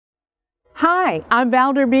Hi, I'm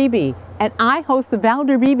Valder Beebe, and I host the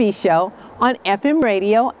Valder Beebe Show on FM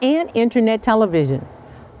radio and internet television.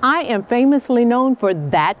 I am famously known for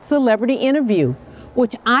That Celebrity Interview,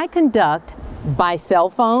 which I conduct by cell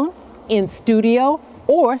phone, in studio,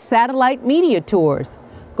 or satellite media tours.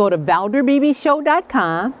 Go to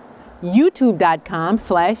valderbebeshow.com,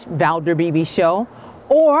 youtube.com/ValderBebeShow,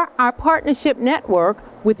 or our partnership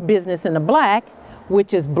network with Business in the Black,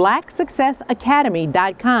 which is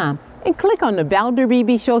blacksuccessacademy.com, and click on the Valder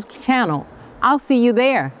Beebe Show channel. I'll see you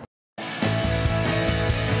there.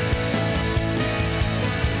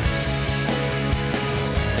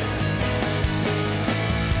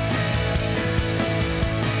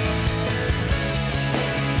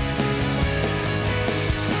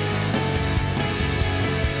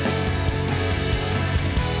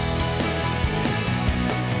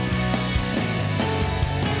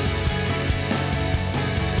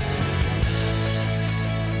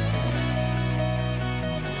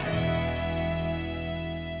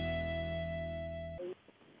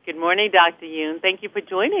 Good morning, Dr. Youn. Thank you for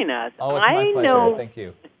joining us. Oh, it's my pleasure. Thank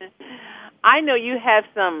you. I know you have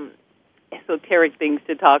some esoteric things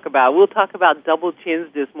to talk about. We'll talk about double chins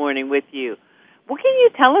this morning with you. What can you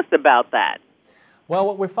tell us about that? Well,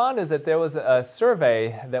 what we found is that there was a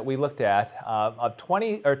survey that we looked at of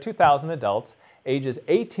 2,000 adults ages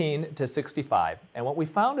 18 to 65. And what we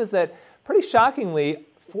found is that, pretty shockingly,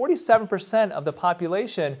 47% of the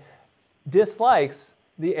population dislikes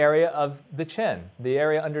the area of the chin, the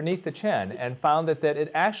area underneath the chin, and found that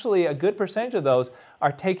it actually, a good percentage of those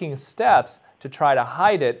are taking steps to try to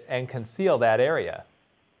hide it and conceal that area.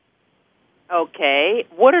 Okay.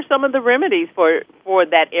 What are some of the remedies for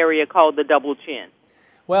that area called the double chin?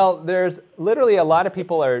 Well, there's literally a lot of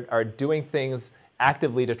people are doing things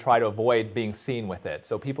actively to try to avoid being seen with it.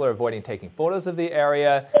 So people are avoiding taking photos of the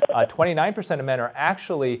area. 29% of men are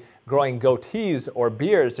actually growing goatees or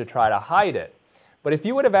beards to try to hide it. But if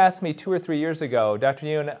you would have asked me 2 or 3 years ago, Dr.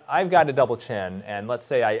 Youn, I've got a double chin, and let's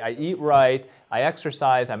say I eat right, I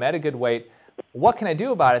exercise, I'm at a good weight, what can I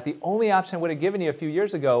do about it? The only option I would have given you a few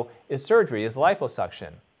years ago is surgery, is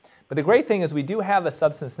liposuction. But the great thing is we do have a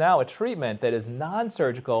substance now, a treatment that is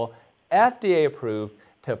non-surgical, FDA approved,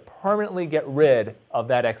 to permanently get rid of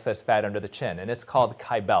that excess fat under the chin, and it's called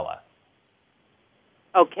Kybella.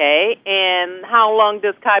 Okay, and how long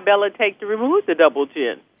does Kybella take to remove the double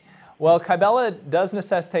chin? Well, Kybella does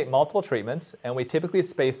necessitate multiple treatments, and we typically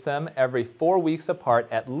space them every 4 weeks apart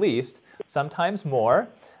at least, sometimes more.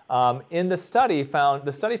 In the study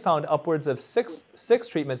found upwards of six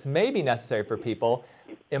treatments may be necessary for people.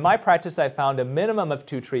 In my practice, I found a minimum of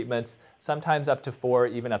 2 treatments, sometimes up to 4,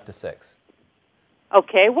 even up to 6.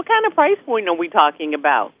 Okay, what kind of price point are we talking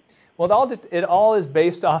about? Well, it all is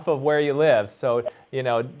based off of where you live. So, you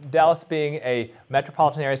know, Dallas being a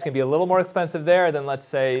metropolitan area is going to be a little more expensive there than, let's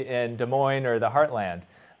say, in Des Moines or the Heartland.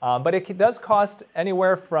 But it does cost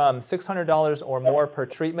anywhere from $600 or more per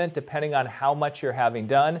treatment, depending on how much you're having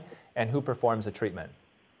done and who performs the treatment.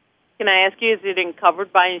 Can I ask you, is it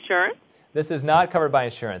covered by insurance? This is not covered by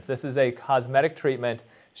insurance. This is a cosmetic treatment.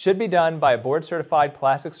 Should be done by a board-certified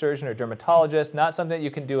plastic surgeon or dermatologist, not something that you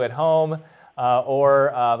can do at home.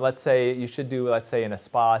 Let's say you should do, let's say, in a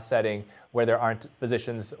spa setting where there aren't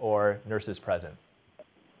physicians or nurses present.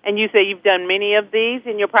 And you say you've done many of these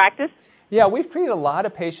in your practice? Yeah, we've treated a lot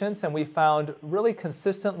of patients, and we found really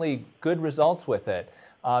consistently good results with it.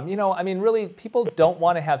 Really, people don't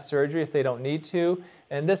want to have surgery if they don't need to.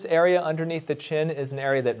 And this area underneath the chin is an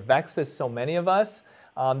area that vexes so many of us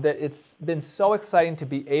that it's been so exciting to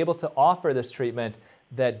be able to offer this treatment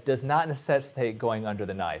that does not necessitate going under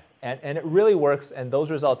the knife. And it really works, and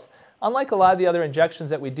those results, unlike a lot of the other injections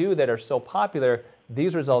that we do that are so popular,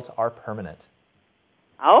 these results are permanent.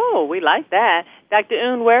 Oh, we like that. Dr.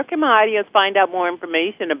 Youn, where can my audience find out more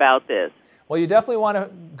information about this? Well, you definitely want to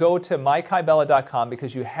go to mykybella.com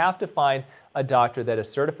because you have to find a doctor that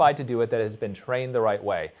is certified to do it, that has been trained the right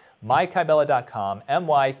way. mykybella.com,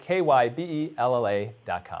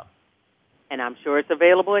 mykybella.com. And I'm sure it's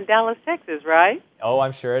available in Dallas, Texas, right? Oh,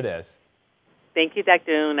 I'm sure it is. Thank you,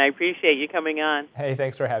 Dr. Youn. I appreciate you coming on. Hey,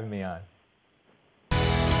 thanks for having me on.